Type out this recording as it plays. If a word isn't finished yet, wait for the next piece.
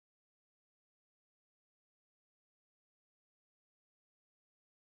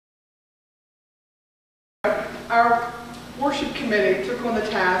Our worship committee took on the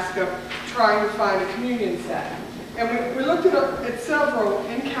task of trying to find a communion set. And we looked at several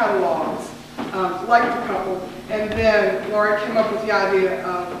in catalogs, liked a couple, and then Laurie came up with the idea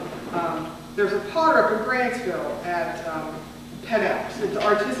of, there's a potter up in Grantsville at Penn Alps. It's an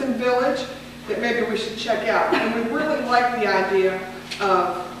artisan village that maybe we should check out. And we really like the idea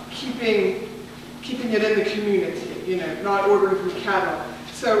of keeping it in the community, you know, not ordering from catalog.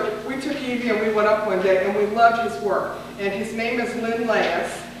 So we took Evie and we went up one day and we loved his work. And his name is Lynn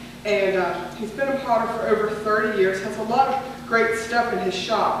Lais, and he's been a potter for over 30 years, has a lot of great stuff in his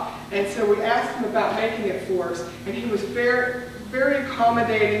shop. And so we asked him about making it for us, and he was very, very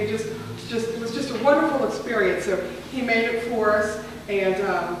accommodating, it was just a wonderful experience. So he made it for us, and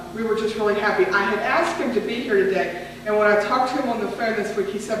we were just really happy. I had asked him to be here today, and when I talked to him on the phone this week,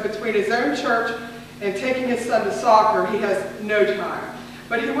 he said between his own church and taking his son to soccer, he has no time.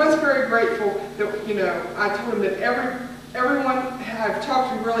 But he was very grateful that, you know, I told him that everyone I've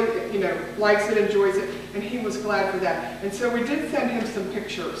talked to really, you know, likes it, enjoys it, and he was glad for that. And so we did send him some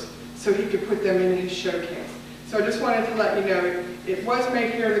pictures so he could put them in his showcase. So I just wanted to let you know it was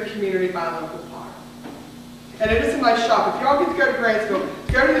made here in the community by a local potter. And it is a nice shop. If y'all get to go to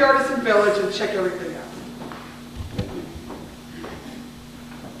Grantsville, go to the Artisan Village and check everything out.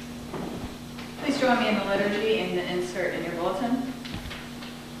 Please join me in the liturgy and the insert in your bulletin.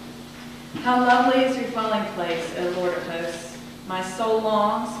 How lovely is your dwelling place, O Lord of hosts. My soul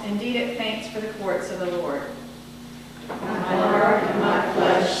longs, indeed it faints for the courts of the Lord. My heart and my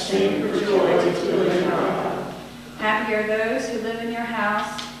flesh sing for joy to feel in God. Happy are those who live in your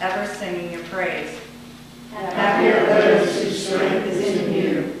house, ever singing your praise. Happy are those whose strength is in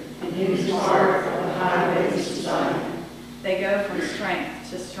you, and whose heart are the highways to Zion. They go from strength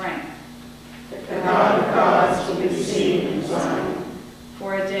to strength. The God of gods will be seen in Zion.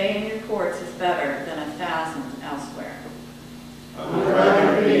 For a day in your courts is better than 1,000 elsewhere. I would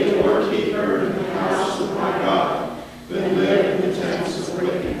rather be a doorkeeper in the house of my God than live in the tents of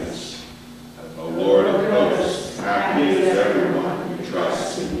wickedness. O Lord of hosts, happy is everyone who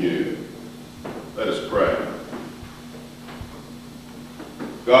trusts in you. Let us pray.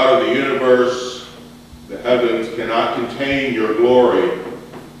 God of the universe, the heavens cannot contain your glory,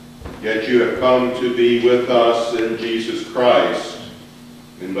 yet you have come to be with us in Jesus Christ.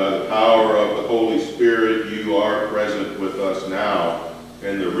 And by the power of the Holy Spirit, you are present with us now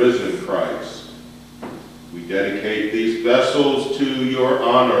in the risen Christ. We dedicate these vessels to your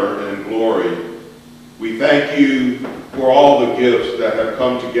honor and glory. We thank you for all the gifts that have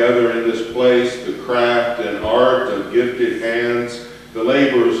come together in this place, the craft and art of gifted hands, the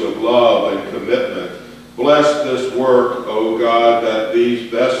labors of love and commitment. Bless this work, O God, that these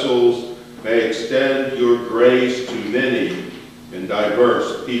vessels may extend your grace to many and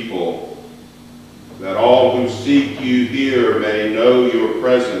diverse people, that all who seek you here may know your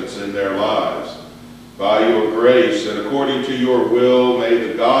presence in their lives. By your grace and according to your will, may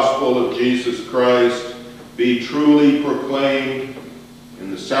the gospel of Jesus Christ be truly proclaimed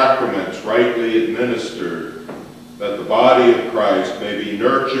and the sacraments rightly administered, that the body of Christ may be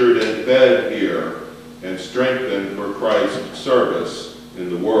nurtured and fed here and strengthened for Christ's service in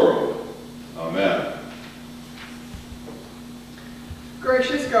the world. Amen.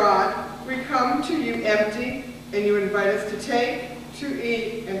 Gracious God, we come to you empty, and you invite us to take, to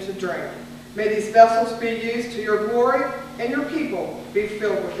eat, and to drink. May these vessels be used to your glory, and your people be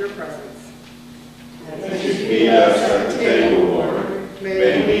filled with your presence. As you feed us at the table, Lord,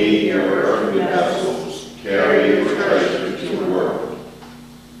 may we, your earthen vessels, carry your treasure to the world.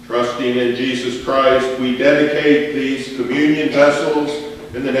 Trusting in Jesus Christ, we dedicate these communion vessels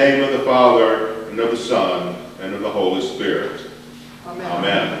in the name of the Father, and of the Son, and of the Holy Spirit. Amen.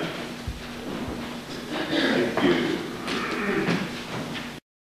 Amen.